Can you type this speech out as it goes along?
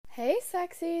Hey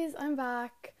Sexies, I'm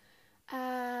back.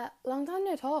 Long time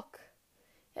no talk.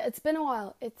 Yeah, it's been a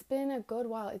while. It's been a good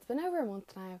while. It's been over a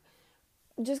month now.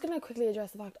 Just gonna quickly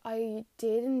address the fact I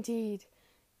did indeed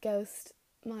ghost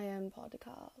my own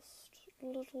podcast. A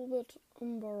little bit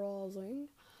embarrassing,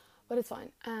 but it's fine.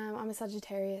 I'm a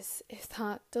Sagittarius. If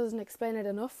that doesn't explain it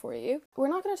enough for you, we're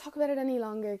not gonna talk about it any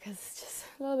longer because it's just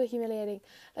a little bit humiliating.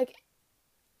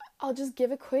 I'll just give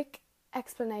a quick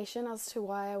explanation as to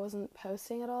why I wasn't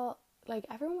posting at all.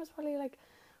 Everyone was probably like,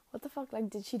 what the fuck,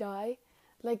 did she die?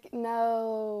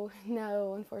 No,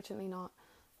 unfortunately not.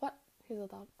 What? Who said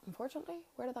that? Unfortunately?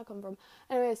 Where did that come from?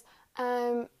 Anyways,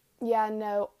 yeah,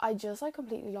 no, I just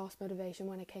completely lost motivation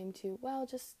when it came to, well,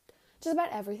 just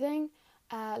about everything,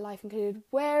 life included.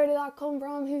 Where did that come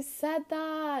from? Who said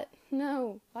that?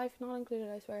 No, life not included,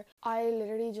 I swear. I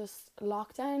literally just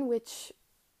lockdown, which,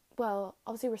 well,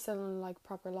 obviously we're still in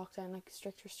proper lockdown,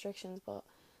 strict restrictions, but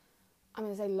I'm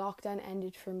gonna say lockdown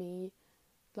ended for me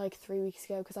 3 weeks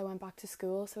ago because I went back to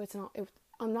school. So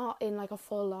I'm not in a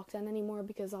full lockdown anymore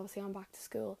because obviously I'm back to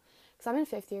school. Because I'm in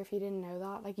fifth year. If you didn't know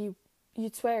that,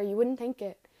 you'd swear you wouldn't think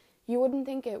it. You wouldn't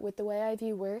think it with the way I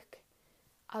view work,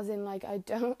 as in I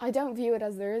don't view it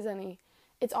as there is any.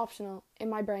 It's optional in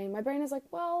my brain. My brain is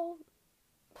well,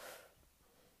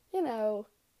 you'll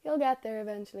get there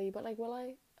eventually. But will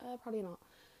I? Probably not.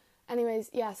 Anyways,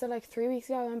 yeah, so 3 weeks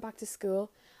ago I went back to school,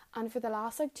 and for the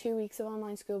last 2 weeks of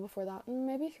online school before that,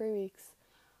 maybe 3 weeks,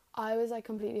 I was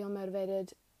completely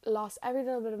unmotivated, lost every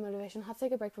little bit of motivation, had to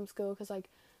take a break from school because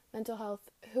mental health.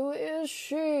 Who is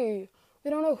she? We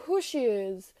don't know who she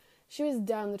is. She was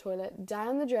down the toilet,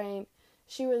 down the drain.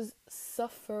 She was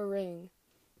suffering,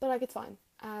 but it's fine.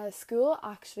 School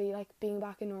actually, being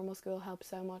back in normal school helped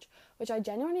so much, which I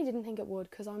genuinely didn't think it would,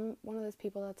 because I'm one of those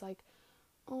people that's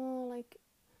oh,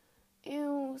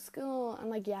 ew, school.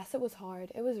 And yes, it was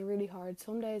hard. It was really hard.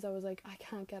 Some days I was I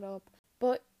can't get up.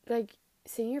 But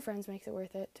seeing your friends makes it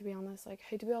worth it, to be honest. I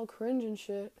hate to be all cringe and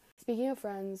shit. Speaking of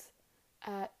friends,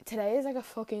 today is a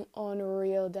fucking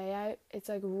unreal day out. It's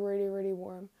really, really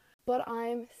warm. But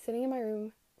I'm sitting in my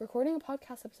room recording a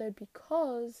podcast episode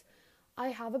because I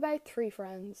have about 3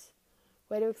 friends.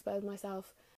 Way to expose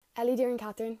myself. Ellie, Dear and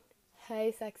Catherine.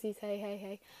 Hey Sexies,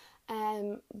 hey.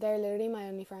 They're literally my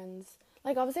only friends.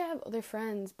 Obviously I have other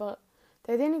friends, but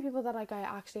they're the only people that I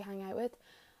actually hang out with.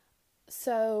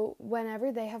 So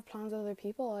whenever they have plans with other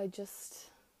people, I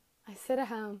sit at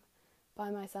home by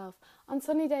myself. On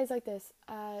sunny days like this,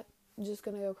 just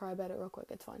gonna go cry about it real quick.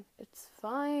 It's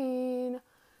fine.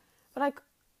 But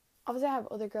obviously I have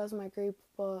other girls in my group,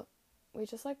 but we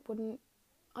just wouldn't,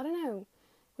 I don't know,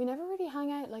 we never really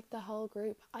hang out the whole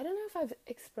group. I don't know if I've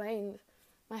explained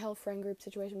my whole friend group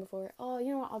situation before. Oh,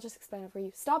 you know what, I'll just explain it for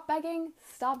you. Stop begging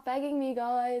me,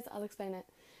 guys. I'll explain it.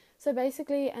 So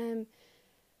basically,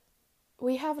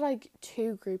 we have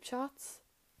 2 group chats.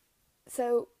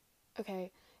 So,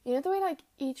 okay, you know the way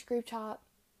each group chat,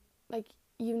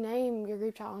 you name your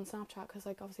group chat on Snapchat, because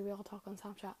obviously we all talk on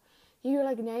Snapchat. You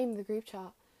name the group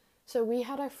chat. So we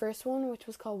had our first one, which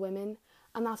was called Women,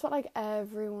 and that's what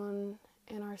everyone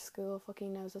in our school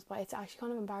fucking knows us by. It's actually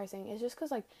kind of embarrassing. It's just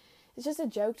because it's just a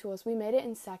joke to us. We made it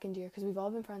in second year because we've all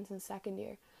been friends since second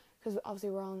year, because obviously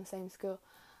we're all in the same school.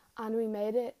 And we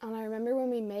made it, and I remember when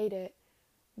we made it,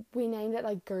 we named it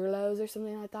Girlos or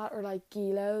something like that, or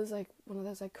Gilos, one of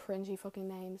those cringy fucking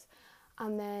names.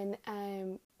 And then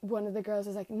one of the girls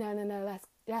was no,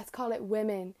 let's call it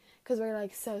Women, because we're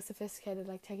so sophisticated,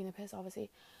 taking a piss obviously.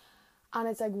 And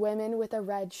it's Women with a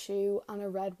red shoe and a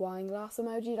red wine glass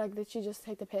emoji, literally just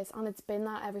take the piss. And it's been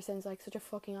that ever since, such a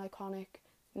fucking iconic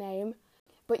name.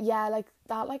 But yeah,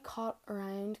 that caught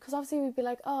around, because obviously we'd be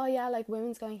oh yeah,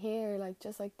 Women's going here,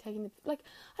 just taking the, I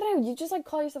don't know, you just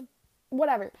call yourself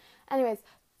whatever. Anyways,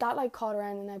 that caught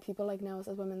around, and now people know us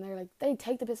as women. They're they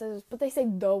take the piss out of us, but they say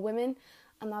the women,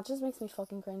 and that just makes me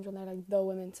fucking cringe when they're the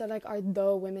women. So are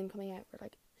the women coming out? We're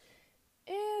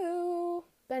ew.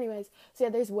 But anyways, so yeah,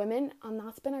 there's Women, and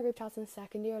that's been our group chat since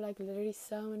second year. Literally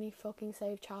so many fucking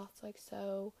saved chats,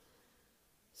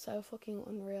 so fucking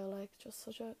unreal. Just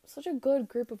such a good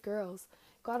group of girls.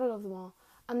 Gotta love them all.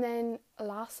 And then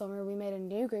last summer we made a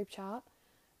new group chat,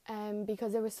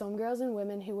 because there was some girls in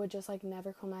Women who would just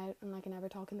never come out and never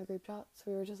talk in the group chat.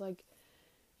 So we were just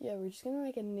yeah, we're just gonna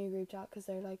make a new group chat, because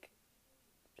they're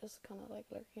just kind of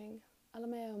lurking.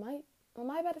 LMAO,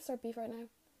 am I about to start beef right now?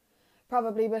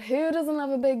 Probably, but who doesn't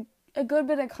love a good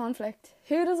bit of conflict?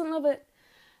 Who doesn't love it?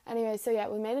 Anyway, so yeah,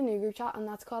 we made a new group chat, and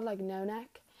that's called No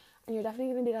Neck. And you're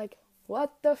definitely gonna be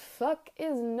what the fuck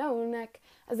is no neck?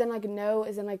 As in no,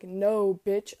 as in no,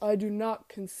 bitch, I do not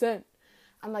consent.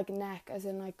 And neck, as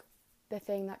in the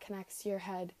thing that connects to your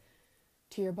head.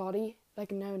 to your body,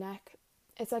 like no neck.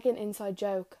 It's like an inside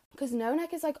joke, because no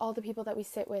neck is like all the people that we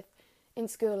sit with in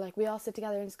school. Like we all sit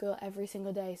together in school every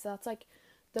single day, so that's like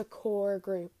the core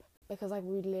group, because like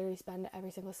we literally spend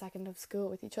every single second of school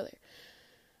with each other.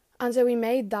 And so we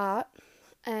made that,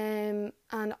 and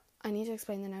I need to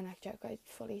explain the no neck joke. I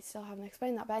fully still haven't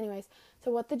explained that, but anyways,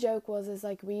 so what the joke was is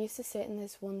like we used to sit in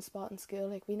this one spot in school.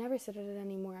 Like we never sit at it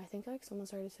anymore. I think like someone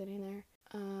started sitting there.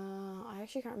 I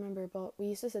actually can't remember, but we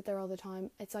used to sit there all the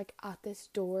time. It's like at this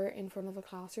door in front of a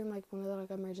classroom, like one of the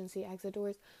like emergency exit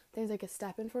doors. There's like a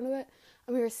step in front of it,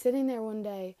 and we were sitting there one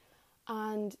day,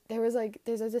 and there's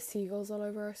loads of seagulls all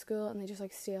over our school, and they just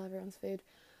like steal everyone's food.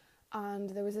 And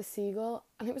there was a seagull,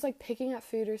 and it was like picking at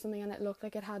food or something, and it looked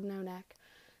like it had no neck.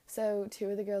 So two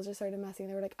of the girls just started messing.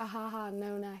 They were like, ah ha ha,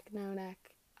 no neck, no neck.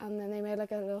 And then they made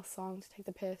like a little song to take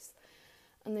the piss.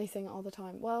 And they sing it all the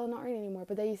time. Well, not really anymore,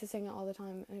 but they used to sing it all the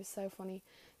time, and it was so funny.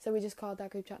 So we just called that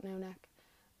group chat no neck.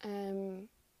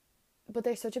 But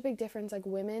there's such a big difference. Like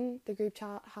women, the group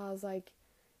chat has like,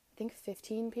 I think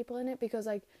 15 people in it, because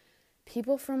like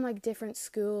people from like different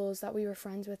schools that we were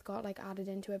friends with got like added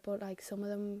into it, but like some of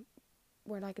them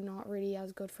were like not really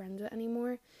as good friends with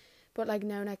anymore. But like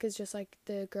no neck is just like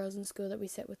the girls in school that we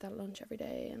sit with at lunch every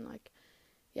day, and like,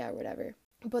 yeah, whatever.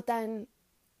 But then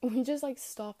we just like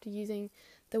stopped using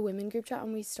the women group chat,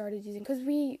 and we started using, because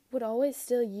we would always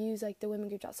still use like the women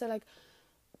group chat. So like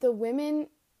the women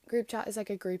group chat is like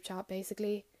a group chat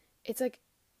basically. It's like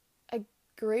a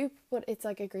group, but it's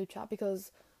like a group chat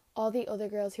because all the other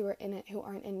girls who are in it who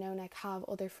aren't in no neck have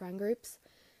other friend groups.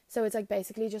 So it's like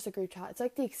basically just a group chat. It's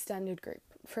like the extended group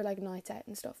for like nights out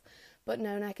and stuff. But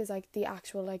no neck is like the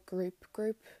actual like group,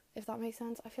 if that makes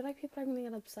sense. I feel like people are gonna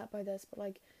get upset by this, but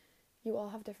like you all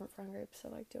have different friend groups, so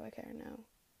like, do I care? No.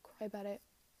 Cry about it.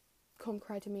 Come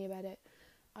cry to me about it.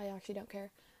 I actually don't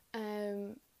care.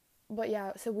 But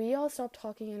yeah, so we all stopped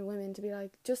talking in women to be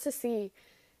like, just to see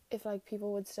if like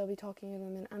people would still be talking in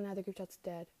women, and now the group chat's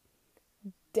dead.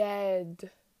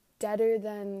 Deader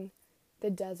than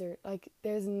the desert. Like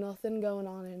there's nothing going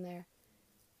on in there.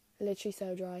 Literally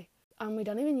so dry. And we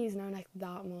don't even use no neck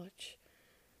that much.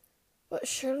 But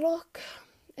sure, look,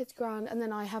 it's grand. And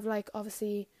then I have like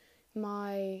obviously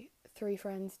my 3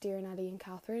 friends, Dear, Nelly and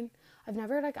Catherine. I've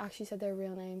never like actually said their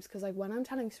real names, because like when I'm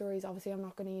telling stories, obviously I'm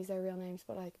not going to use their real names,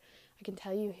 but like I can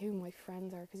tell you who my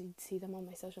friends are, because you'd see them on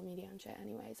my social media and shit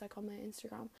anyways, like on my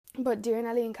Instagram. But Dear,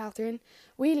 Nelly and Catherine,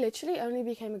 we literally only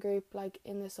became a group like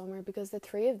in the summer, because the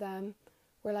 3 of them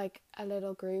were like a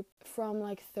little group from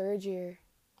like 3rd year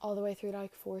all the way through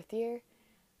like 4th year.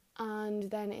 And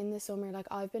then in the summer, like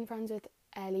I've been friends with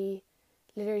Ellie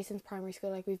literally since primary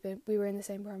school. Like we were in the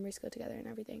same primary school together and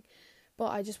everything, but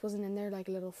I just wasn't in their like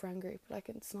little friend group. Like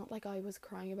it's not like I was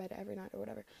crying about it every night or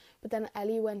whatever. But then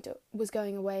Ellie was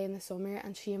going away in the summer,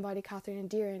 and she invited Catherine and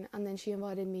Dear in, and then she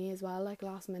invited me as well, like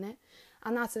last minute.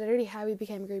 And that's literally how we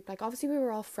became a group. Like obviously we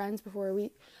were all friends before. We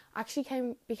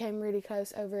actually became really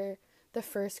close over the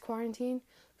first quarantine,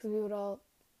 because we would all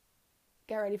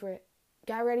get ready for it,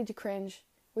 get ready to cringe.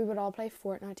 We would all play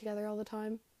Fortnite together all the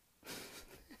time.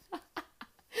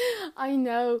 I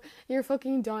know, you're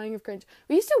fucking dying of cringe.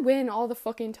 We used to win all the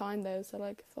fucking time though, so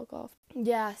like, fuck off.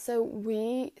 Yeah, so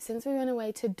since we went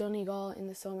away to Donegal in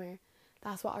the summer,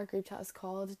 that's what our group chat is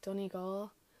called,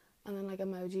 Donegal. And then like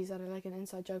emojis that are like an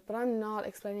inside joke. But I'm not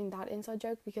explaining that inside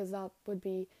joke, because that would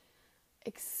be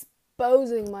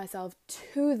exposing myself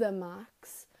to the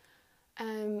max.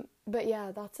 But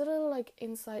yeah, that's a little like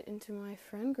insight into my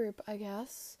friend group, I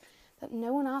guess, that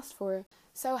no one asked for.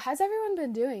 So how's everyone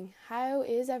been doing? How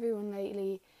is everyone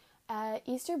lately?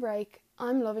 Easter break,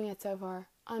 I'm loving it so far.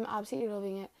 I'm absolutely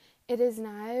loving it. It is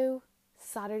now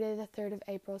Saturday the 3rd of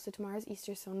April, so tomorrow's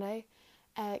Easter Sunday.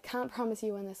 Can't promise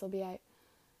you when this will be out.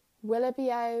 Will it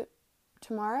be out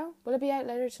tomorrow? Will it be out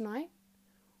later tonight?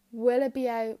 Will it be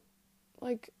out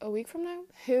like a week from now?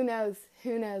 Who knows?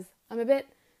 I'm a bit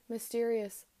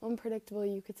mysterious, unpredictable,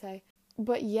 you could say.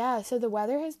 But yeah, so the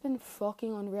weather has been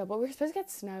fucking unreal. But we were supposed to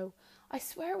get snow. I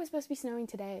swear it was supposed to be snowing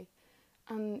today,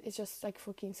 and it's just like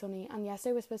fucking sunny. And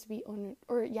yesterday was supposed to be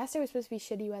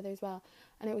shitty weather as well,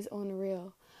 and it was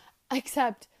unreal.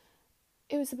 Except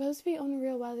it was supposed to be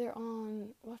unreal weather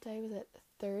on, what day was it?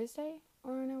 Thursday?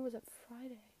 Or no, was it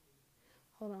Friday?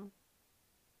 Hold on.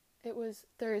 It was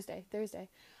Thursday.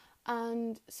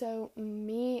 And so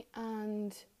me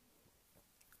and,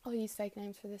 I'll use fake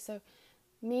names for this. So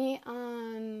me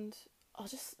and, I'll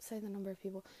just say the number of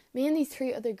people. Me and these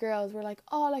 3 other girls were like,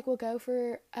 oh, like we'll go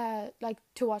for, like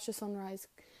to watch the sunrise.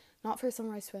 Not for a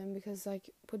sunrise swim, because like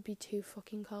it would be too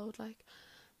fucking cold, like.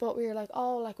 But we were like,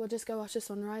 oh, like we'll just go watch the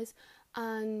sunrise.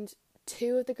 And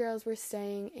two of the girls were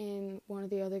staying in one of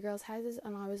the other girls' houses,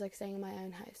 and I was like staying in my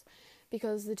own house,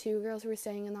 because the two girls who were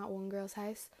staying in that one girl's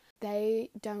house, they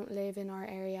don't live in our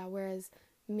area, whereas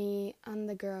me and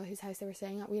the girl whose house they were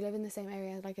staying at, we live in the same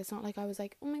area. Like, it's not like I was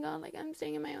like, oh my god, like, I'm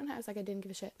staying in my own house. Like, I didn't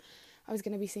give a shit. I was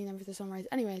going to be seeing them for the sunrise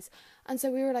anyways. And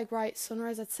so we were like, right,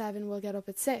 sunrise at 7, we'll get up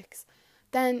at 6.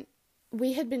 Then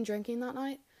we had been drinking that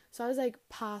night, so I was like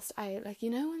passed out. Like, you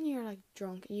know when you're like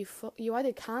drunk, you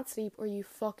either can't sleep or you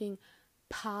fucking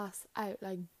pass out,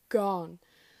 like gone,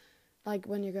 like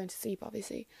when you're going to sleep,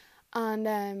 obviously.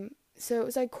 And so it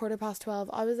was like 12:15.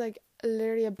 I was like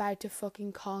literally about to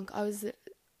fucking conk. I was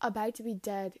about to be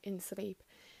dead in sleep.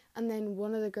 And then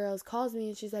one of the girls calls me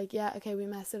and she's like, yeah, okay, we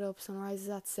messed it up, sunrise is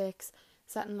at 6,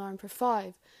 set an alarm for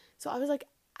 5. So I was like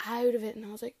out of it, and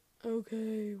I was like,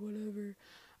 okay, whatever.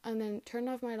 And then turned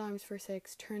off my alarms for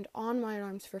 6, turned on my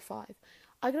alarms for 5.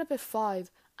 I got up at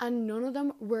 5 and none of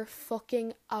them were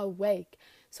fucking awake.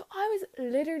 So I was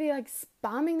literally like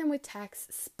spamming them with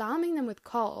texts, spamming them with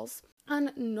calls,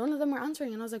 and none of them were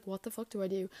answering. And I was like, what the fuck do I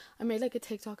do? I made like a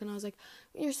TikTok and I was like,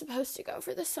 you're supposed to go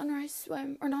for the sunrise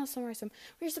swim, or not sunrise swim,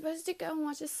 you're supposed to go and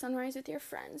watch the sunrise with your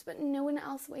friends, but no one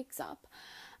else wakes up.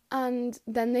 And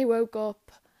then they woke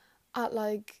up at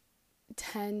like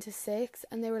 10 to 6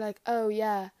 and they were like, oh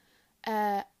yeah,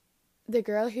 the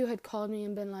girl who had called me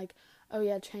and been like, oh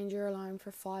yeah, change your alarm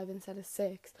for 5 instead of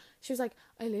 6, she was like,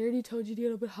 I literally told you to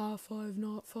get up at 5:30,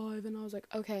 not 5. And I was like,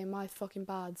 okay, my fucking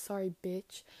bad, sorry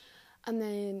bitch. And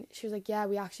then she was like, yeah,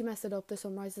 we actually messed it up, the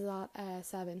sunrise is at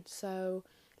 7, so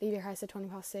leave your house at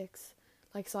 6:20,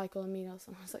 like cycle and meet us.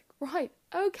 And I was like, right,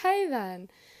 okay then.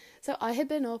 So I had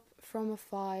been up from a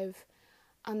 5,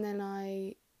 and then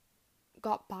I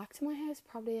got back to my house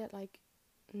probably at like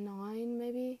 9,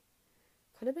 maybe.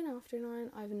 Could have been after 9,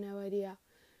 I have no idea.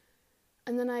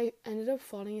 And then I ended up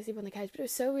falling asleep on the couch. But it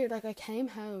was so weird. Like, I came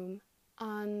home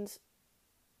and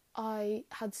I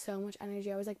had so much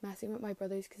energy. I was like messing with my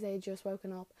brothers because they had just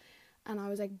woken up, and I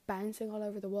was like bouncing all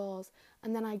over the walls.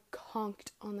 And then I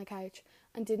conked on the couch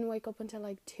and didn't wake up until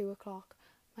like 2 o'clock.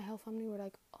 My whole family were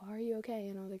like, are you okay?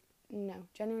 And I was like, no,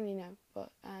 genuinely no, but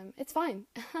it's fine.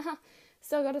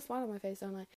 Still got a smile on my face,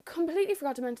 don't I? Completely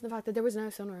forgot to mention the fact that there was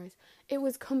no sunrise. It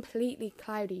was completely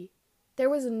cloudy. There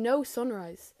was no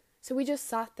sunrise. So we just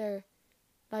sat there,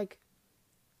 like,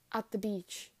 at the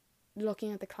beach,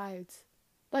 looking at the clouds.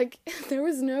 Like, there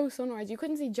was no sunrise. You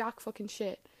couldn't see jack fucking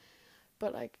shit.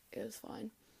 But, like, it was fine.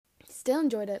 Still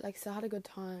enjoyed it. Like, still had a good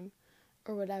time.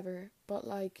 Or whatever. But,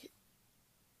 like,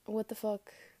 what the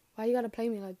fuck? Why you gotta play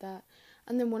me like that?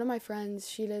 And then one of my friends,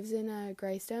 she lives in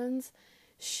Greystones.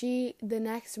 The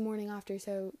next morning after,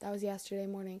 so that was yesterday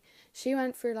morning, she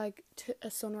went for, like, a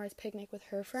sunrise picnic with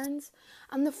her friends.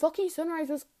 And the fucking sunrise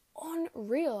was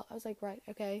unreal. I was like, right,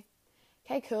 okay,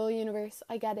 cool, universe,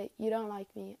 I get it, you don't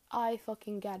like me, I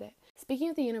fucking get it. Speaking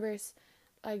of the universe,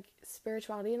 like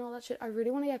spirituality and all that shit, I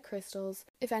really want to get crystals.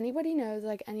 If anybody knows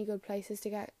like any good places to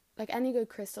get, like any good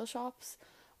crystal shops,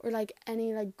 or like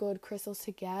any like good crystals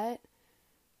to get,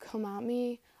 come at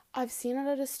me. I've seen a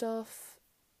lot of stuff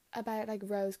about like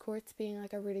rose quartz being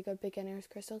like a really good beginner's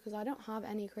crystal, because I don't have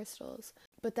any crystals.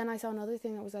 But then I saw another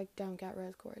thing that was like, don't get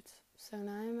rose quartz. So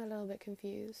now I'm a little bit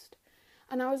confused.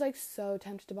 And I was like so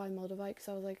tempted to buy moldavite, because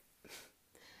I was like,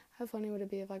 how funny would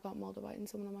it be if I got moldavite and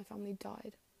someone in my family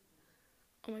died?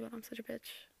 Oh my god, I'm such a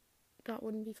bitch. That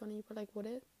wouldn't be funny, but like, would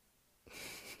it?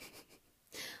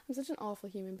 I'm such an awful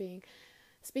human being.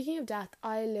 Speaking of death,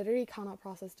 I literally cannot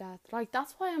process death. Like,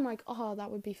 that's why I'm like, oh,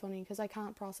 that would be funny, because I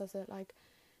can't process it. Like,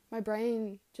 my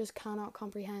brain just cannot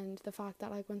comprehend the fact that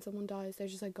like when someone dies, they're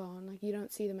just like gone. Like, you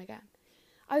don't see them again.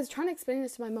 I was trying to explain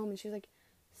this to my mom, and she was like,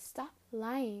 stop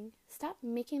lying. Stop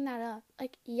making that up.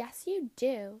 Like, yes, you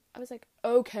do. I was like,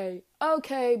 okay,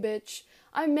 bitch.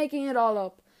 I'm making it all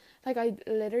up. Like, I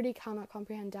literally cannot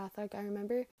comprehend death. Like, I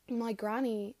remember my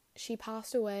granny, she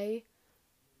passed away,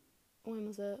 when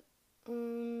was it?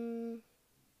 3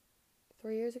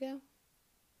 years ago?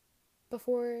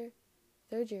 Before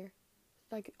 3rd year.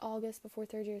 Like, August before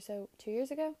 3rd year, so 2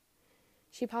 years ago?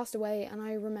 She passed away, and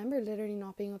I remember literally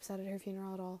not being upset at her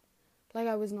funeral at all. Like,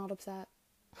 I was not upset.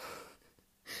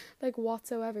 Like,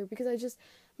 whatsoever. Because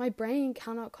my brain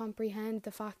cannot comprehend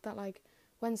the fact that, like,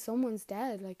 when someone's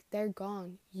dead, like, they're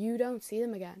gone. You don't see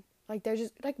them again. Like, they're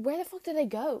just, like, where the fuck did they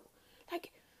go?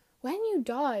 Like, when you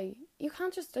die, you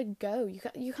can't just, like, go.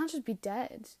 You can't just be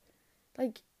dead.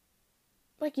 Like,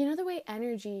 you know the way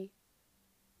energy,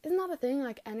 isn't that a thing?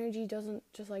 Like, energy doesn't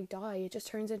just, like, die. It just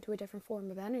turns into a different form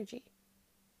of energy.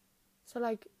 So,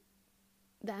 like,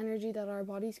 the energy that our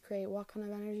bodies create, what kind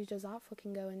of energy does that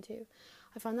fucking go into?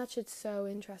 I find that shit so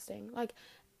interesting. Like,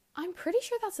 I'm pretty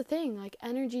sure that's the thing. Like,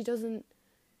 energy doesn't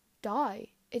die.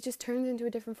 It just turns into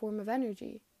a different form of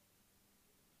energy.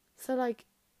 So, like,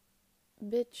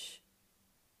 bitch,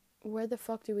 where the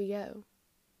fuck do we go?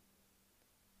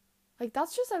 Like,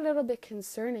 that's just a little bit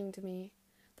concerning to me,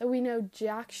 that we know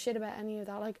jack shit about any of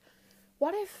that. Like,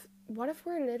 what if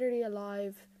we're literally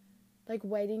alive, like,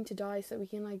 waiting to die so we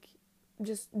can, like,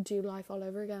 just do life all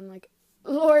over again? Like,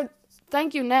 Lord,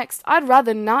 thank you, next. I'd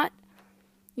rather not.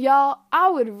 Y'all, I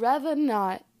would rather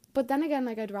not. But then again,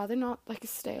 like, I'd rather not, like,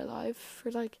 stay alive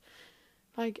for, like,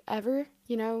 ever,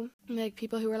 you know? Like,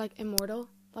 people who are, like, immortal.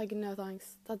 Like, no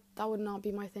thanks. That would not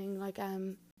be my thing. Like,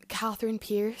 Catherine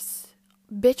Pierce.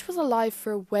 Bitch was alive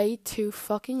for way too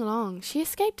fucking long. She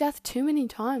escaped death too many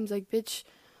times. Like, bitch,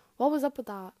 what was up with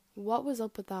that? What was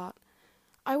up with that?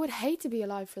 I would hate to be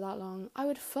alive for that long. I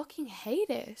would fucking hate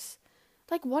it.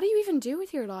 Like, what do you even do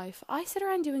with your life? I sit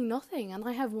around doing nothing, and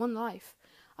I have one life.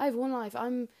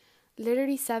 I'm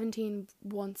literally 17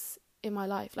 once in my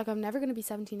life. Like, I'm never going to be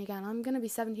 17 again. I'm going to be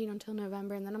 17 until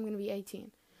November, and then I'm going to be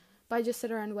 18. But I just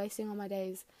sit around wasting all my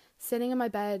days, sitting in my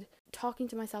bed, talking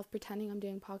to myself, pretending I'm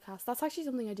doing podcasts. That's actually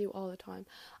something I do all the time.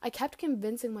 I kept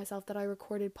convincing myself that I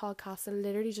recorded podcasts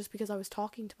literally just because I was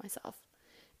talking to myself.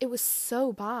 It was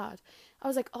so bad. I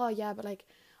was like, oh yeah, but like,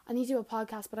 I need to do a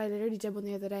podcast, but I literally did one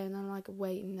the other day, and then I'm like,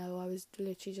 wait, no, I was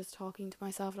literally just talking to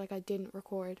myself. Like, I didn't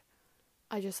record.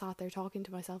 I just sat there talking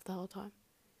to myself the whole time.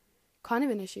 Kind of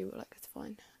an issue, but like, it's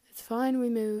fine. It's fine, we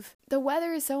move. The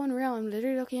weather is so unreal. I'm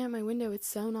literally looking out my window. It's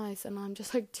so nice, and I'm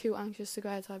just like too anxious to go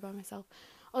outside by myself.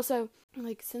 Also,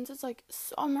 like, since it's like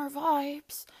summer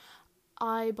vibes,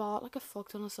 I bought like a fuck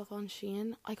ton of stuff on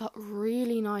Shein. I got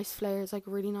really nice flares, like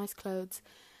really nice clothes,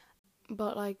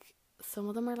 but like some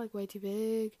of them are like way too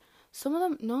big. Some of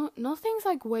them, nothing's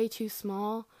like way too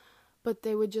small, but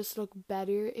they would just look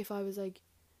better if I was like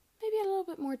maybe a little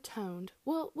bit more toned.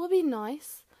 Will be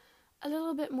nice. A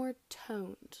little bit more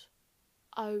toned.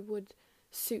 I would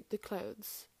suit the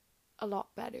clothes a lot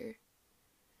better.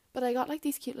 But I got like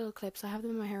these cute little clips. I have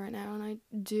them in my hair right now, and I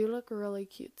do look really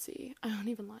cutesy. I don't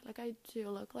even lie. Like, I do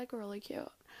look like really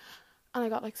cute. And I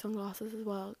got like sunglasses as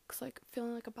well, because like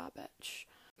feeling like a bad bitch.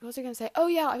 What was I going to say? Oh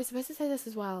yeah, I was supposed to say this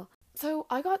as well. So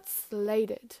I got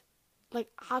slated. Like,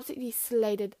 absolutely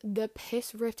slated. The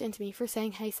piss ripped into me for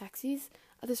saying hey sexies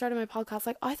at the start of my podcast.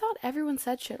 Like, I thought everyone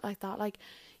said shit like that. Like,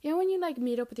 you know when you like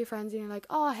meet up with your friends and you're like,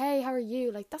 oh hey, how are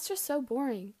you? Like, that's just so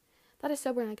boring. That is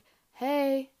so boring. Like,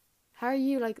 hey, how are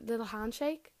you? Like, little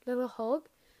handshake, little hug.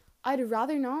 I'd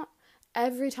rather not.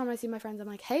 Every time I see my friends, I'm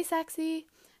like, hey sexy,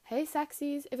 hey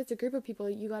sexies. If it's a group of people,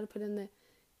 you gotta put in the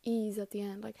E's at the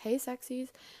end, like hey sexies.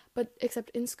 But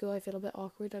except in school I feel a bit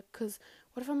awkward, like, because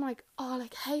what if I'm like, oh,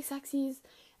 like hey sexies,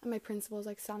 and my principal's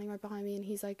like standing right behind me, and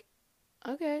he's like,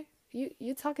 okay,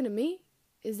 you talking to me?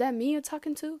 Is that me you're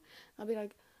talking to? I'll be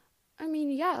like, I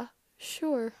mean, yeah,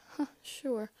 sure.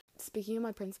 Sure. Speaking of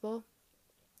my principal,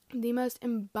 the most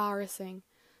embarrassing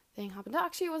thing happened.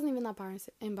 Actually, it wasn't even that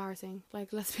embarrassing. Like,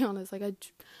 let's be honest, like I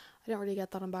don't really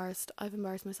get that embarrassed. I've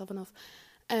embarrassed myself enough.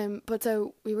 But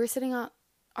so we were sitting at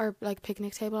our like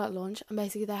picnic table at lunch, and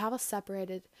basically they have us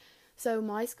separated. So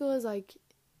my school is like,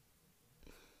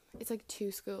 it's like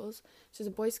two schools. So there's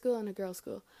a boys' school and a girls'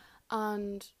 school,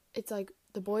 and it's like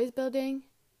the boys' building,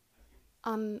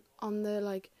 and on the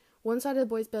like one side of the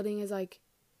boys' building is like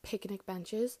picnic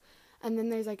benches, and then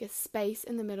there's like a space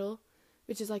in the middle,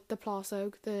 which is like the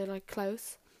plásog, the like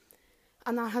close,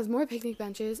 and that has more picnic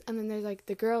benches, and then there's like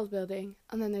the girls' building,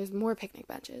 and then there's more picnic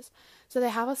benches. So they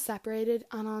have us separated,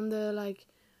 and on the like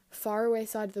far away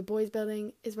side of the boys'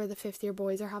 building is where the 5th year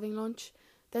boys are having lunch.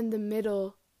 Then the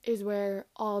middle is where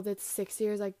all the 6th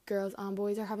years, like girls and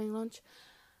boys, are having lunch.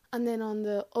 And then on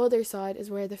the other side is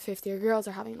where the 5th year girls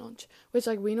are having lunch, which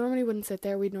like we normally wouldn't sit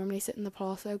there. We'd normally sit in the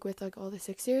plásog with like all the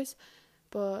 6th years,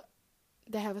 but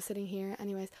they have us sitting here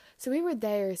anyways. So we were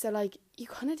there. So like you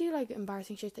kind of do like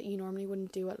embarrassing shit that you normally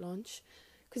wouldn't do at lunch,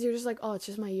 because you're just like, oh, it's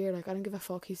just my year. Like, I don't give a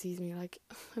fuck who sees me. Like,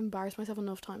 I embarrassed myself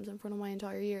enough times in front of my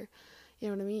entire year. You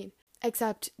know what I mean?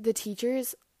 Except the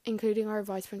teachers, including our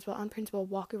vice principal and principal,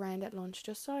 walk around at lunch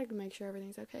just to like make sure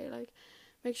everything's okay. Like,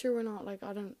 make sure we're not like,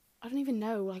 I don't even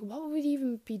know, like, what would we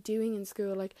even be doing in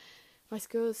school? Like, my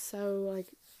school is so like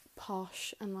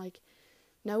posh, and like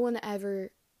no one ever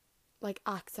like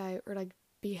acts out or like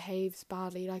behaves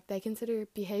badly. Like, they consider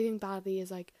behaving badly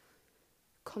as like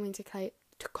coming to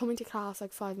class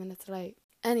like 5 minutes late.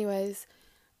 Anyways,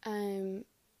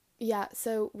 yeah,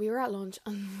 so we were at lunch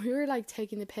and we were like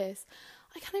taking the piss.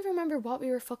 I can't even remember what we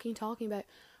were fucking talking about.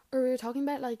 Or we were talking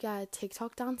about like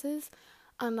TikTok dances,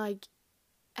 and like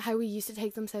how we used to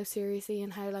take them so seriously,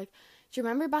 and how like, do you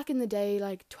remember back in the day,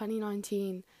 like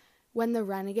 2019, when the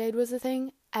renegade was a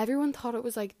thing, everyone thought it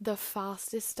was like the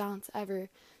fastest dance ever,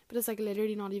 but it's like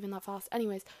literally not even that fast.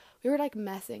 Anyways, we were like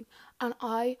messing, and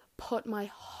I put my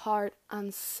heart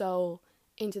and soul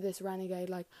into this renegade.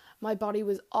 Like, my body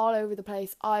was all over the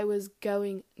place. I was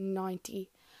going 90,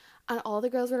 and all the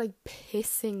girls were like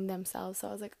pissing themselves. So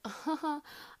I was like,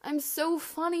 I'm so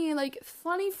funny, like,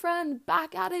 funny friend,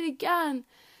 back at it again.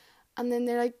 And then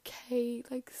they're like, Kate,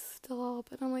 like, stop.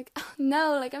 And I'm like,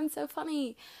 no, like, I'm so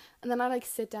funny. And then I like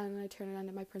sit down and I turn around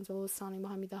and my principal was standing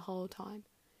behind me the whole time.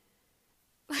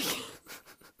 Like,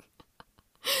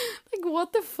 like,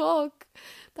 what the fuck?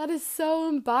 That is so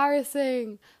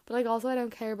embarrassing. But like, also I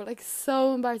don't care, but like,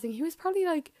 so embarrassing. He was probably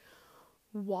like,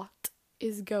 what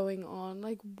is going on?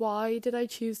 Like, why did I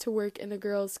choose to work in a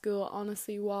girls' school?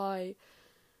 Honestly, why?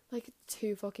 Like,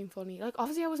 too fucking funny. Like,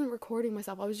 obviously I wasn't recording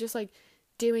myself. I was just like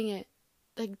doing it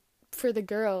like for the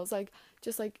girls, like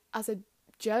just like as a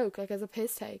joke, like as a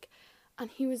piss take.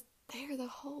 And he was there the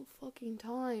whole fucking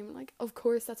time. Like, of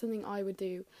course that's something I would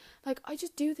do. Like, I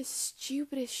just do the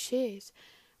stupidest shit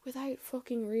without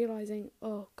fucking realizing,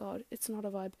 oh god, it's not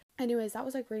a vibe. Anyways, that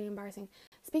was like really embarrassing.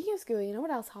 Speaking of school, you know what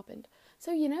else happened?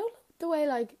 So, you know the way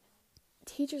like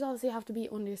teachers obviously have to be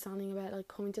understanding about like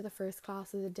coming to the first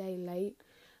class of the day late.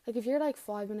 Like, if you're like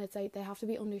 5 minutes late, they have to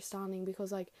be understanding,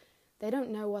 because like they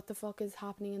don't know what the fuck is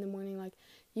happening in the morning. Like,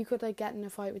 you could like get in a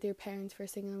fight with your parents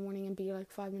first thing in the morning and be like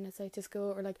 5 minutes late to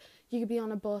school, or like you could be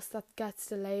on a bus that gets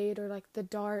delayed, or like the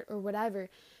dart or whatever.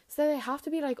 So they have to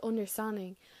be like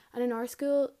understanding. And in our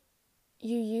school,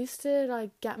 you used to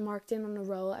like get marked in on a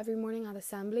roll every morning at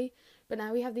assembly, but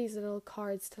now we have these little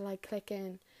cards to like click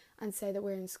in and say that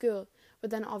we're in school.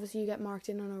 But then obviously you get marked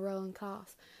in on a roll in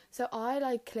class. So I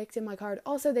like clicked in my card.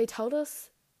 Also, they told us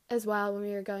as well when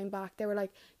we were going back, they were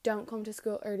like, don't come to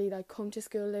school early, like come to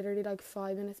school literally like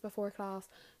 5 minutes before class,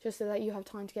 just so that you have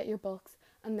time to get your books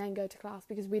and then go to class,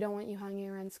 because we don't want you hanging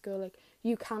around school. Like,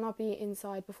 you cannot be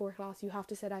inside before class, you have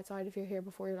to sit outside if you're here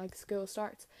before like school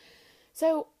starts.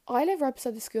 So I live right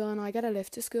beside the school and I get a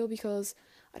lift to school, because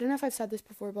I don't know if I've said this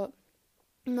before, but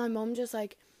my mum just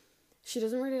like, she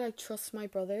doesn't really like trust my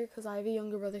brother, because I have a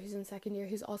younger brother who's in second year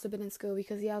who's also been in school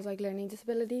because he has like learning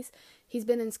disabilities. He's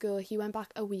been in school, he went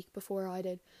back a week before I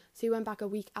did. So he went back a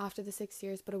week after the 6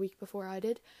 years, but a week before I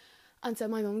did. And so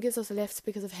my mum gives us lifts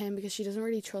because of him, because she doesn't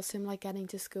really trust him like getting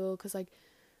to school, because like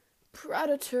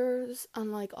predators,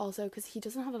 and like also because he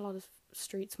doesn't have a lot of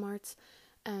street smarts,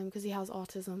 because he has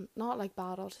autism, not like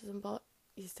bad autism, but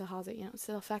he still has it, you know, it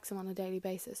still affects him on a daily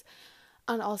basis.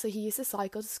 And also he used to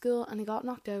cycle to school and he got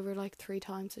knocked over like 3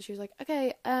 times. So she was like,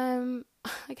 okay, I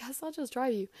guess I'll just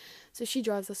drive you. So she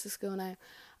drives us to school now.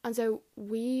 And so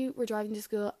we were driving to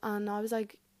school and I was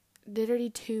like literally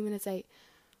 2 minutes late.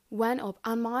 Went up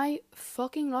and my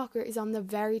fucking locker is on the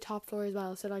very top floor as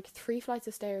well. So like 3 flights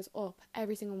of stairs up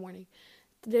every single morning.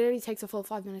 Literally takes a full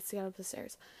 5 minutes to get up the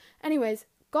stairs. Anyways,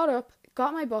 got up,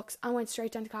 got my books and went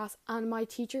straight down to class. And my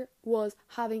teacher was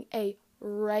having a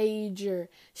rager.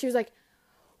 She was like,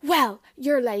 well,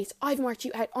 you're late. I've marked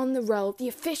you out on the roll, the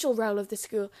official roll of the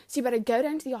school, so you better go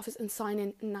down to the office and sign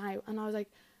in now. And I was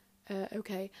like,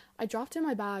 okay. I dropped in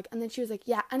my bag, and then she was like,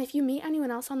 yeah, and if you meet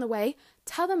anyone else on the way,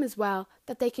 tell them as well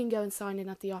that they can go and sign in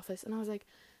at the office. And I was like,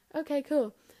 okay,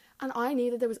 cool. And I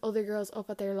knew that there was other girls up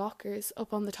at their lockers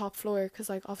up on the top floor, because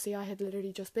like obviously I had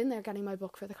literally just been there getting my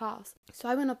book for the class. So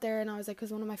I went up there and I was like,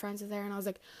 because one of my friends was there, and I was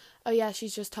like, oh yeah,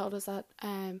 she's just told us that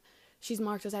she's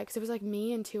marked us out, because it was like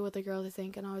me and 2 other girls I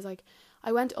think. And I was like,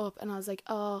 I went up and I was like,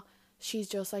 oh, she's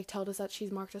just like told us that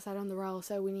she's marked us out on the roll,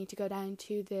 so we need to go down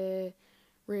to the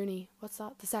Rooney, what's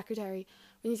that, the secretary,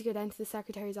 we need to go down to the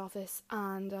secretary's office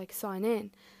and like sign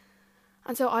in.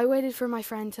 And so I waited for my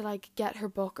friend to like get her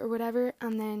book or whatever,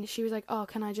 and then she was like, oh,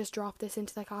 can I just drop this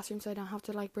into the classroom so I don't have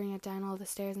to like bring it down all the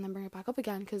stairs and then bring it back up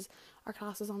again, because our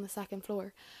class is on the 2nd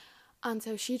floor. And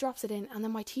so she drops it in, and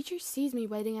then my teacher sees me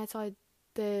waiting outside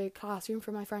the classroom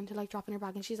for my friend to like drop in her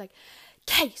bag, and she's like,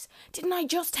 Kate, didn't I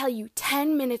just tell you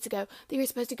 10 minutes ago that you were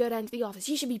supposed to go down to the office?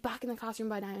 You should be back in the classroom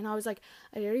by now. And I was like,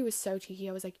 I literally was so cheeky.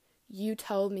 I was like, you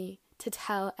told me to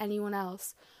tell anyone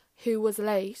else who was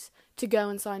late to go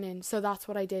and sign in, so that's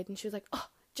what I did. And she was like, oh,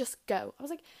 just go. I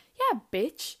was like, yeah,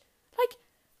 bitch.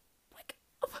 Like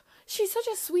oh, she's such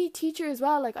a sweet teacher as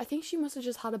well. Like, I think she must have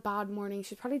just had a bad morning.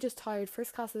 She's probably just tired,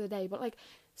 first class of the day, but like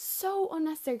so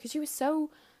unnecessary, because she was so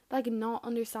like not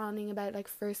understanding about like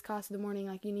first class of the morning.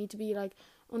 Like, you need to be like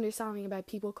understanding about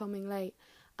people coming late.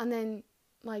 And then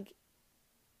like,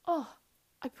 oh,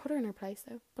 I put her in her place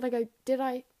though, but like,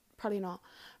 I probably not,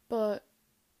 but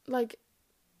like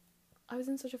I was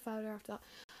in such a fouler after that.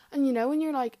 And you know when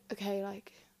you're like, okay,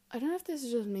 like I don't know if this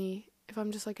is just me, if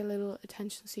I'm just like a little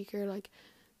attention seeker, like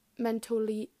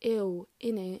mentally ill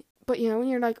in it. But you know, when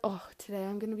you're like, oh, today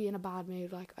I'm going to be in a bad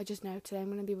mood, like, I just know today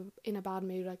I'm going to be in a bad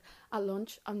mood, like, at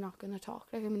lunch, I'm not going to talk,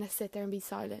 like, I'm going to sit there and be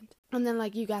silent. And then,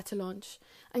 like, you get to lunch,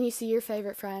 and you see your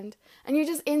favourite friend, and you're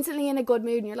just instantly in a good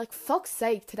mood, and you're like, fuck's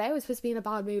sake, today I was supposed to be in a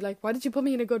bad mood, like, why did you put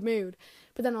me in a good mood?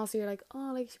 But then also you're like,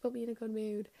 oh, like, she put me in a good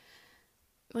mood.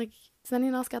 Like, does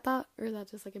anyone else get that? Or is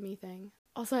that just, like, a me thing?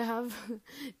 Also, I have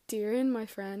Darren, my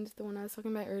friend, the one I was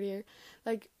talking about earlier,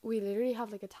 like, we literally have,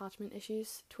 like, attachment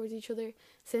issues towards each other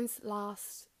since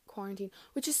last quarantine,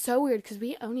 which is so weird, because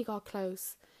we only got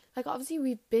close. Like, obviously,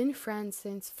 we've been friends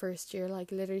since first year,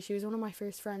 like, literally, she was one of my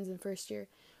first friends in first year,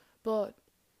 but,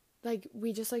 like,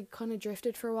 we just, like, kind of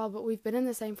drifted for a while, but we've been in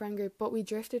the same friend group, but we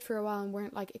drifted for a while and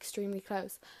weren't, like, extremely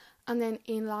close. And then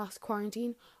in last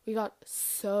quarantine, we got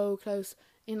so close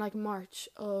in, like, March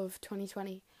of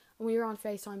 2020. And we were on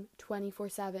FaceTime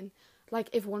 24/7. Like,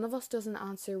 if one of us doesn't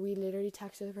answer, we literally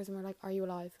text the other person. We're like, are you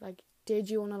alive? Like, did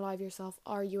you unalive yourself?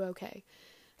 Are you okay?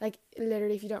 Like,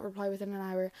 literally, if you don't reply within an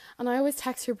hour. And I always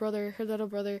text her brother, her little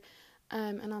brother,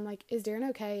 and I'm like, is Darren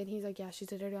okay? And he's like, yeah,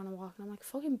 she's literally on a walk. And I'm like,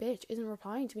 fucking bitch isn't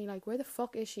replying to me. Like, where the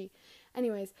fuck is she?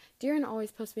 Anyways, Darren always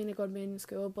supposed to be in a good mood in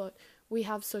school, but we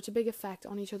have such a big effect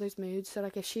on each other's moods. So,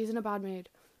 like, if she's in a bad mood,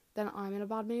 then I'm in a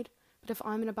bad mood. But if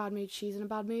I'm in a bad mood, she's in a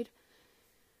bad mood.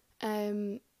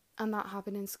 And that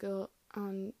happened in school,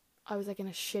 and I was, like, in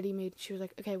a shitty mood. She was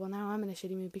like, okay, well, now I'm in a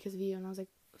shitty mood because of you. And I was like,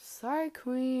 sorry,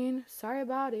 queen, sorry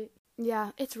about it.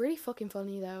 Yeah, it's really fucking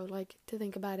funny, though, like, to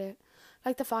think about it.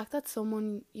 Like, the fact that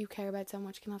someone you care about so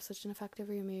much can have such an effect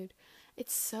over your mood.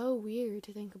 It's so weird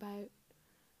to think about.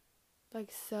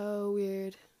 Like, so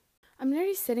weird. I'm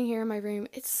literally sitting here in my room.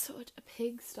 It's such a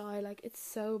pigsty. Like, it's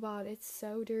so bad. It's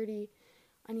so dirty.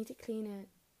 I need to clean it.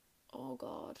 Oh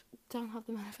god, don't have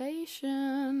the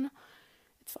motivation.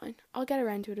 It's fine, I'll get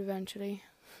around to it eventually.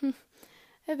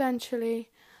 Eventually.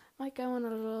 Might go on a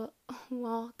little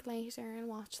walk later and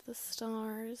watch the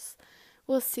stars.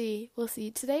 We'll see.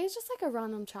 Today is just like a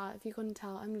random chat, if you couldn't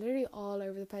tell. I'm literally all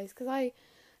over the place because I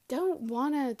don't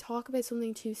want to talk about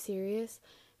something too serious.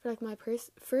 For like my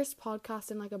first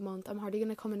podcast in like a month, I'm hardly going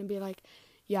to come in and be like,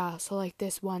 yeah, so like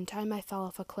this one time I fell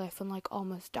off a cliff and like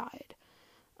almost died.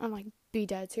 And like be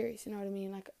dead serious, you know what I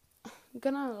mean? Like, I'm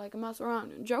gonna like mess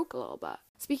around and joke a little bit.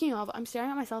 Speaking of, I'm staring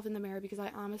at myself in the mirror because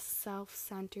I am a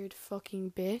self-centered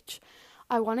fucking bitch.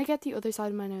 I want to get the other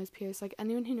side of my nose pierced. Like,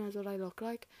 anyone who knows what I look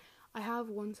like, I have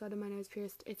one side of my nose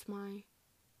pierced. It's my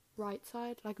right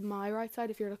side, like my right side.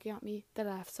 If you're looking at me, the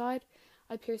left side.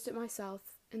 I pierced it myself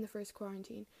in the first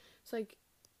quarantine. So like,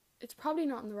 it's probably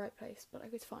not in the right place, but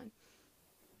like, it's fine.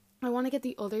 I want to get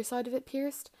the other side of it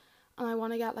pierced. And I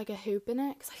want to get like a hoop in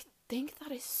it, because I think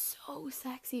that is so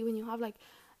sexy when you have like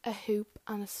a hoop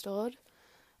and a stud.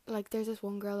 Like, there's this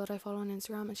one girl that I follow on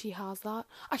Instagram and she has that.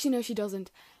 Actually, no, she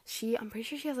doesn't. I'm pretty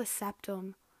sure she has a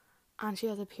septum and she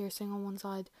has a piercing on one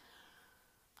side.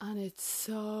 And it's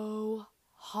so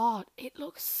hot. It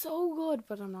looks so good.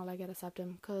 But I'm not like, get a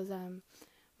septum because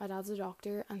my dad's a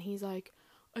doctor and he's like,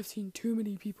 I've seen too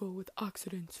many people with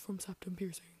accidents from septum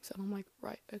piercings. And I'm like,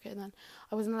 right, okay then.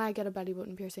 I wasn't allowed to get a belly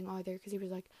button piercing either because he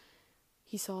was like,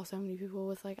 he saw so many people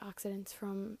with like accidents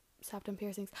from septum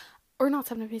piercings. Or not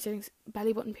septum piercings,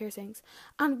 belly button piercings.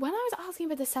 And when I was asking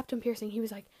about the septum piercing, he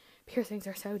was like, piercings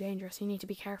are so dangerous, you need to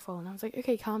be careful. And I was like,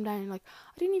 okay, calm down. Like,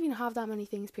 I didn't even have that many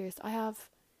things pierced. I have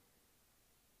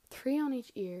 3 on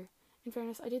each ear. In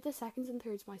fairness, I did the seconds and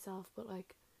thirds myself, but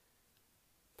like,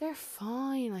 they're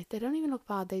fine. Like, they don't even look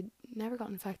bad. They never got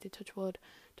infected, touch wood.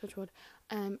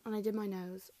 And I did my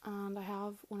nose, and I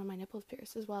have one of my nipples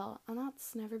pierced as well, and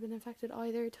that's never been infected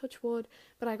either, touch wood.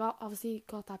 But I obviously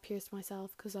got that pierced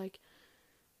myself, because like,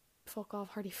 fuck off,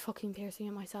 hardly fucking piercing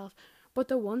it myself. But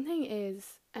the one thing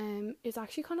is, it's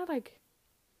actually kind of like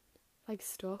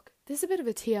stuck. This is a bit of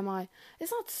a TMI.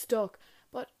 It's not stuck,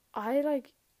 but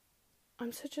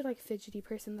I'm such a like fidgety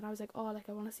person that I was like, oh, like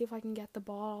I want to see if I can get the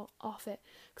ball off it,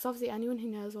 because obviously anyone who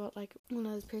knows what like one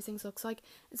of those piercings looks like,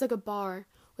 it's like a bar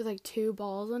with like 2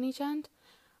 balls on each end,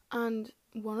 and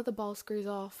one of the balls screws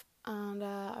off, and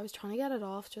I was trying to get it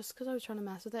off just because I was trying to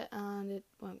mess with it, and it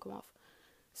won't come off.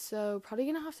 So probably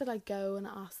gonna have to like go and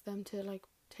ask them to like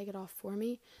take it off for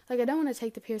me. Like, I don't want to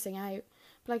take the piercing out,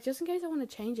 but like, just in case I want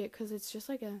to change it, because it's just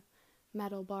like a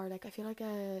metal bar. Like, I feel like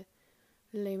a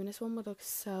luminous one would look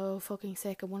so fucking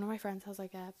sick. And one of my friends has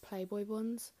like a Playboy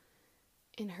ones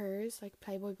in hers, like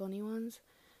Playboy bunny ones.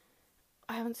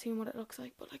 I haven't seen what it looks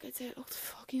like, but like, I'd say it looks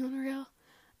fucking unreal.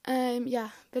 Yeah,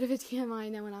 bit of a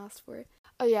TMI no one asked for.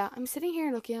 Oh yeah, I'm sitting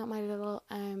here looking at my little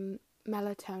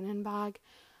melatonin bag.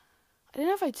 I don't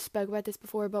know if I spoke about this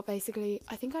before, but basically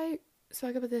I think I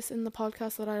spoke about this in the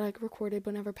podcast that I like recorded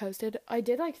but never posted. I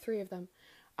did like 3 of them.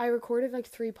 I recorded like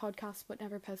 3 podcasts but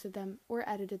never posted them or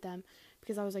edited them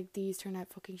because I was like, these turn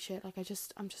out fucking shit. Like I'm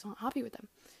just not happy with them.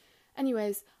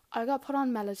 Anyways, I got put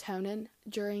on melatonin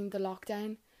during the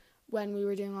lockdown when we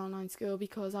were doing online school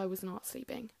because I was not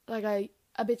sleeping. Like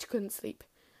a bitch couldn't sleep.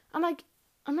 And like,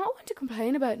 I'm not one to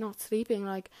complain about not sleeping.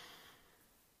 Like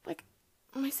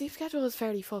my sleep schedule is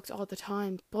fairly fucked all the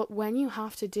time. But when you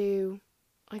have to do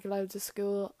like loads of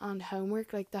school and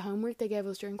homework, like the homework they gave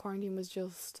us during quarantine was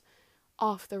just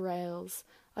off the rails.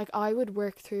 Like I would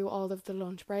work through all of the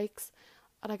lunch breaks.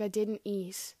 Like I didn't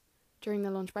eat during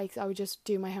the lunch breaks. I would just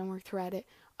do my homework throughout it.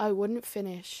 I wouldn't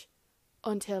finish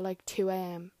until like 2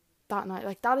 a.m. that night.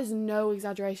 Like that is no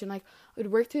exaggeration. Like I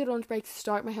would work through the lunch breaks,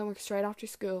 start my homework straight after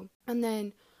school, and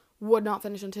then would not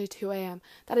finish until 2 a.m.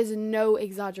 That is no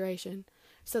exaggeration.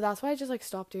 So that's why I just like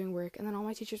stopped doing work. And then all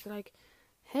my teachers were like,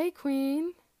 "Hey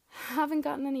Queen, haven't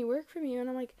gotten any work from you." And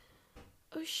I'm like,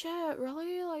 "Oh shit,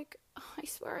 really? Like I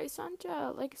swear I sent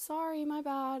you. Like sorry, my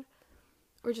bad."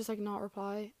 Or just like not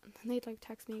reply. And then they'd like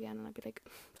text me again and I'd be like,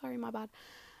 "Sorry, my bad."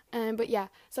 But yeah,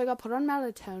 so I got put on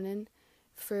melatonin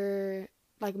for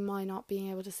like my not being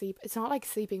able to sleep. It's not like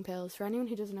sleeping pills. For anyone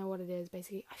who doesn't know what it is,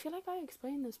 basically, I feel like I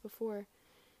explained this before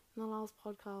in the last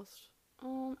podcast.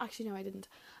 Actually no, I didn't.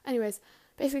 Anyways,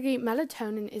 basically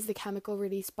melatonin is the chemical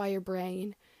released by your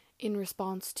brain in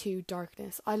response to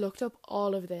darkness. I looked up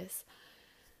all of this.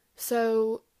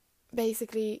 So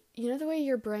basically, you know the way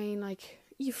your brain, like,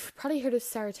 you've probably heard of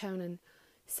serotonin.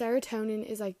 Serotonin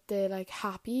is like the like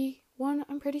happy one,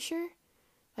 I'm pretty sure.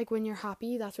 Like when you're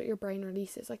happy, that's what your brain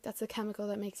releases. Like that's the chemical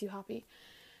that makes you happy.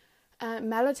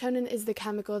 Melatonin is the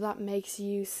chemical that makes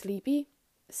you sleepy.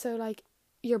 So like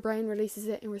your brain releases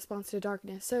it in response to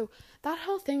darkness. So that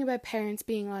whole thing about parents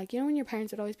being like, you know when your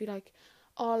parents would always be like,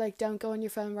 "Oh, like don't go on your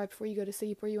phone right before you go to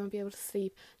sleep or you won't be able to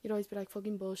sleep." You'd always be like,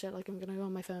 "Fucking bullshit, like I'm gonna go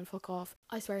on my phone, fuck off."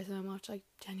 I swear so much, like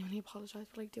genuinely apologise,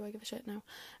 but like do I give a shit now?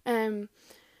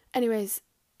 Anyways,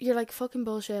 you're like, "Fucking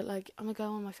bullshit, like I'm gonna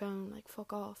go on my phone, like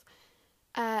fuck off."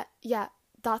 Yeah,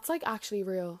 that's like actually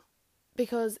real.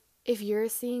 Because if you're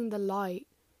seeing the light,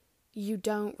 you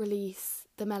don't release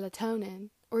the melatonin,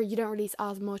 or you don't release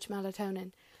as much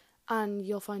melatonin, and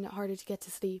you'll find it harder to get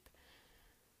to sleep.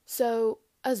 So,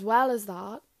 as well as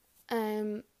that,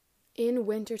 in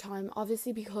wintertime,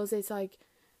 obviously because it's like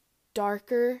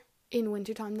darker in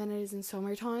wintertime than it is in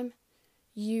summertime,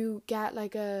 you get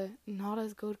like a not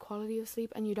as good quality of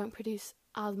sleep and you don't produce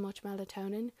as much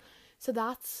melatonin. So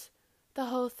that's the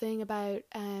whole thing about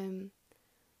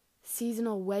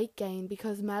seasonal weight gain,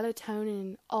 because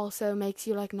melatonin also makes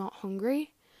you like not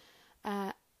hungry.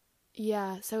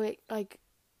 So it like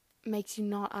makes you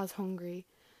not as hungry.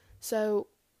 So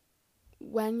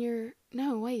when you're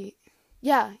that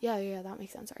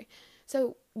makes sense, sorry.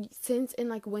 So since in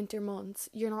like winter months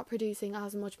you're not producing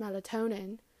as much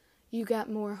melatonin, you get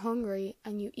more hungry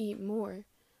and you eat more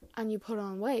and you put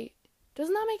on weight.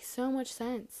 Doesn't that make so much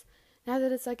sense? Now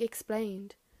that it's like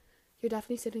explained, you're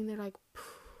definitely sitting there like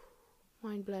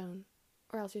mind blown,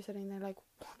 or else you're sitting there like,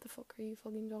 what the fuck are you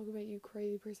fucking talking about, you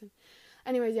crazy person?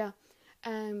 Anyways, yeah,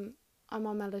 I'm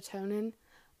on melatonin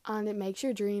and it makes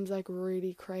your dreams like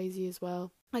really crazy as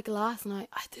well. Like last night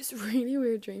I had this really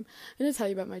weird dream. I'm gonna tell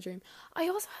you about my dream. I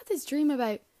also had this dream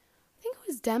about, I think it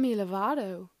was Demi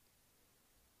Lovato.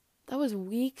 That was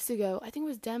weeks ago. I think it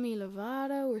was Demi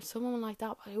Lovato or someone like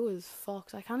that, but it was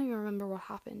fucked. I can't even remember what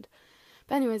happened.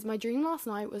 But anyways, my dream last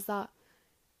night was that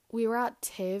we were at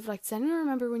TIV. Like, does anyone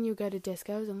remember when you go to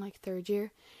discos in like third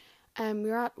year? We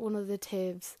were at one of the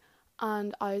TIVs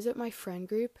and I was with my friend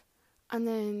group, and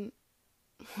then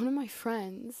one of my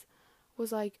friends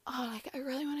was like, "Oh, like I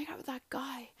really want to get with that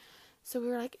guy." So we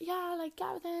were like, "Yeah, like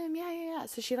get with him, yeah."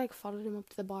 So she like followed him up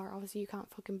to the bar. Obviously you can't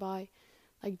fucking buy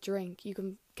like drink. You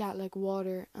can get like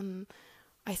water, and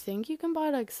I think you can buy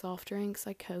like soft drinks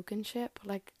like Coke and shit. But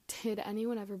like, did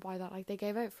anyone ever buy that? Like they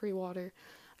gave out free water.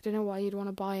 I don't know why you'd want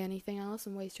to buy anything else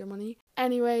and waste your money.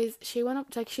 Anyways, she went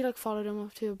up, like she like followed him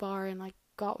up to a bar and like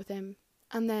got with him,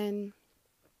 and then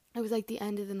it was like the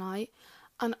end of the night,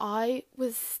 and I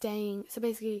was staying. So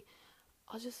basically,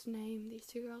 I'll just name these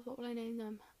two girls. What will I name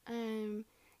them?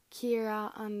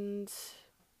 Kira and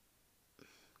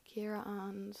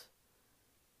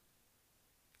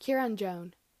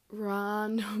Joan.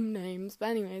 Random names. But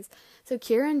anyways, so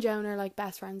Kira and Joan are like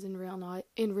best friends in real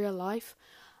life,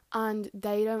 and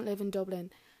they don't live in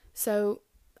Dublin. So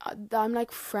I'm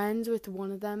like friends with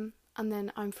one of them, and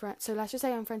then so let's just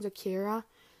say I'm friends with Kira.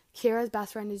 Kira's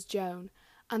best friend is Joan,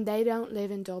 and they don't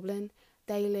live in Dublin.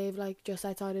 They live like just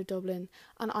outside of Dublin,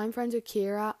 and I'm friends with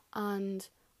Kira, and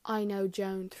I know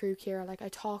Joan through Kira. Like, I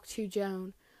talk to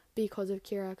Joan because of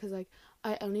Kira, because like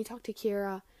I only talk to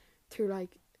Kira through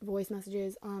like voice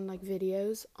messages on like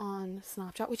videos on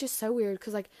Snapchat, which is so weird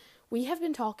because like we have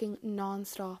been talking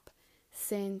non-stop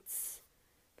since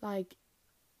like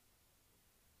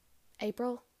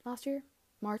April last year,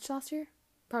 March last year,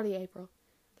 probably April.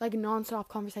 Like non-stop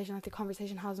conversation, like the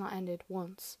conversation has not ended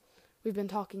once. We've been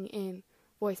talking in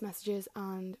voice messages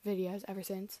and videos ever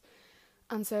since.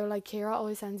 And so like Kira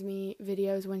always sends me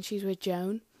videos when she's with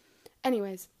Joan.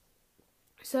 Anyways,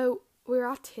 so we were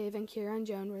at Tiv and Kira and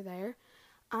Joan were there,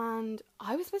 and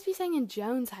I was supposed to be staying in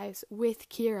Joan's house with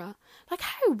Kira. Like,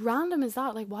 how random is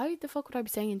that? Like, why the fuck would I be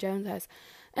staying in Joan's house?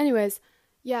 Anyways,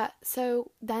 yeah,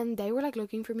 so then they were like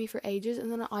looking for me for ages,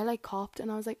 and then I like copped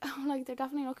and I was like, oh, like they're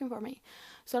definitely looking for me.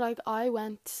 So like I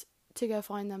went to go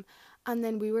find them, and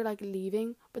then we were like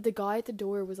leaving, but the guy at the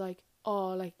door was like, oh,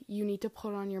 like you need to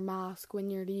put on your mask when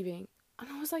you're leaving. And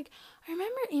I was like, I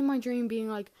remember in my dream being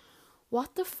like,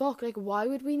 what the fuck? Like, why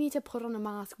would we need to put on a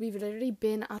mask? We've literally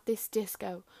been at this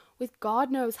disco with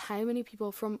God knows how many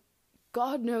people from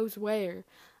God knows where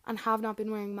and have not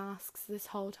been wearing masks this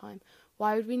whole time.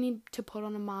 Why would we need to put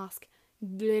on a mask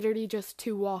literally just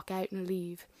to walk out and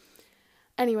leave?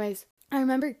 Anyways, I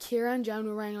remember Kira and Joan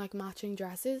were wearing like matching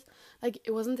dresses. Like,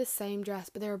 it wasn't the same dress,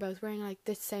 but they were both wearing like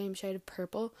the same shade of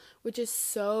purple, which is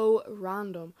so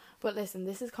random. But listen,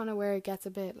 this is kind of where it gets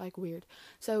a bit like weird.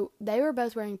 So they were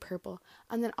both wearing purple,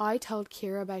 and then I told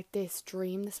Kira about this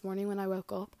dream this morning when I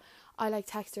woke up. I like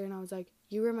texted her and I was like,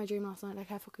 you were in my dream last night. Like,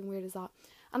 how fucking weird is that?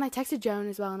 And I texted Joan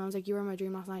as well, and I was like, you were in my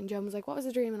dream last night. And Joan was like, what was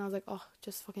the dream? And I was like, oh,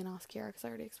 just fucking ask Kira, because I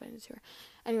already explained it to her.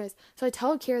 Anyways, so I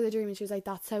told Kira the dream, and she was like,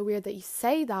 that's so weird that you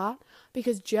say that,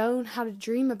 because Joan had a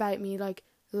dream about me like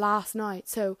last night.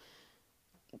 So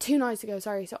 2 nights ago,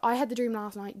 sorry. So I had the dream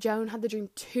last night. Joan had the dream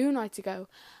 2 nights ago,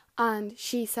 and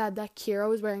she said that Kira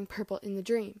was wearing purple in the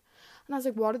dream. And I was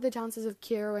like, what are the chances of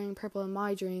Kira wearing purple in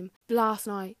my dream last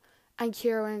night and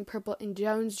Kira wearing purple in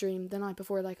Joan's dream the night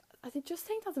before? Like, just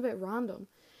think that's a bit random.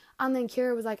 And then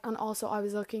Kira was like, and also I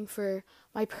was looking for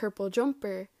my purple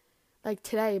jumper like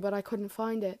today, but I couldn't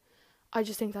find it. I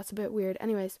just think that's a bit weird.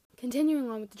 Anyways, continuing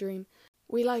on with the dream,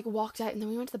 we like walked out and then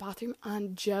we went to the bathroom,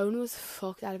 and Joan was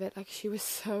fucked out of it. Like, she was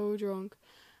so drunk.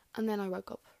 And then I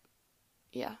woke up.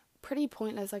 Yeah, pretty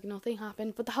pointless. Like, nothing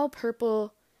happened. But the whole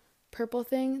purple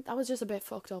thing, that was just a bit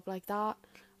fucked up like that.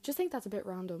 Just think that's a bit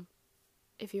random,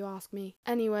 if you ask me.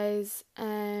 Anyways,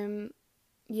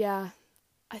 yeah,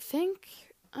 I think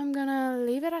I'm gonna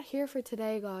leave it at here for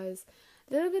today, guys.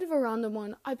 A little bit of a random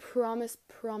one. I promise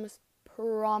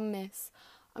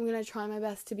I'm gonna try my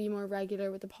best to be more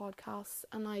regular with the podcasts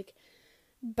and like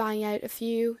bang out a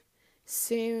few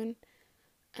soon,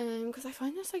 because I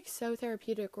find this like so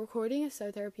therapeutic. Recording is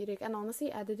so therapeutic, and honestly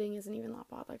editing isn't even that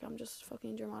bad. Like, I'm just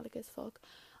fucking dramatic as fuck.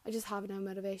 I just have no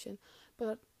motivation,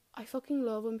 but I fucking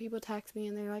love when people text me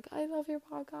and they're like, I love your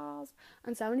podcast.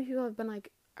 And so many people have been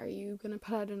like, are you gonna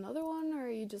put out another one, or are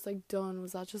you just like done?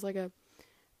 Was that just like a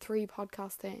 3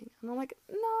 podcast thing? And I'm like,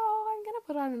 no, I'm gonna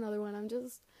put out another one. I'm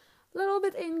just a little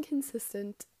bit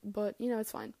inconsistent, but you know,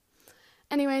 it's fine.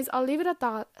 Anyways, I'll leave it at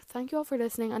that. Thank you all for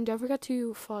listening, and don't forget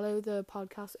to follow the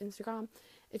podcast Instagram.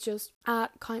 It's just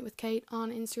at Kind with Kate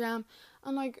on Instagram,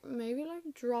 and like maybe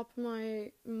like drop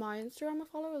my Instagram a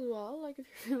follow as well. Like, if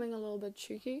you're feeling a little bit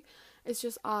cheeky, it's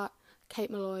just at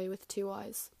Kate Malloy with 2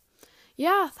 I's.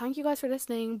 Yeah, thank you guys for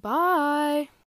listening. Bye.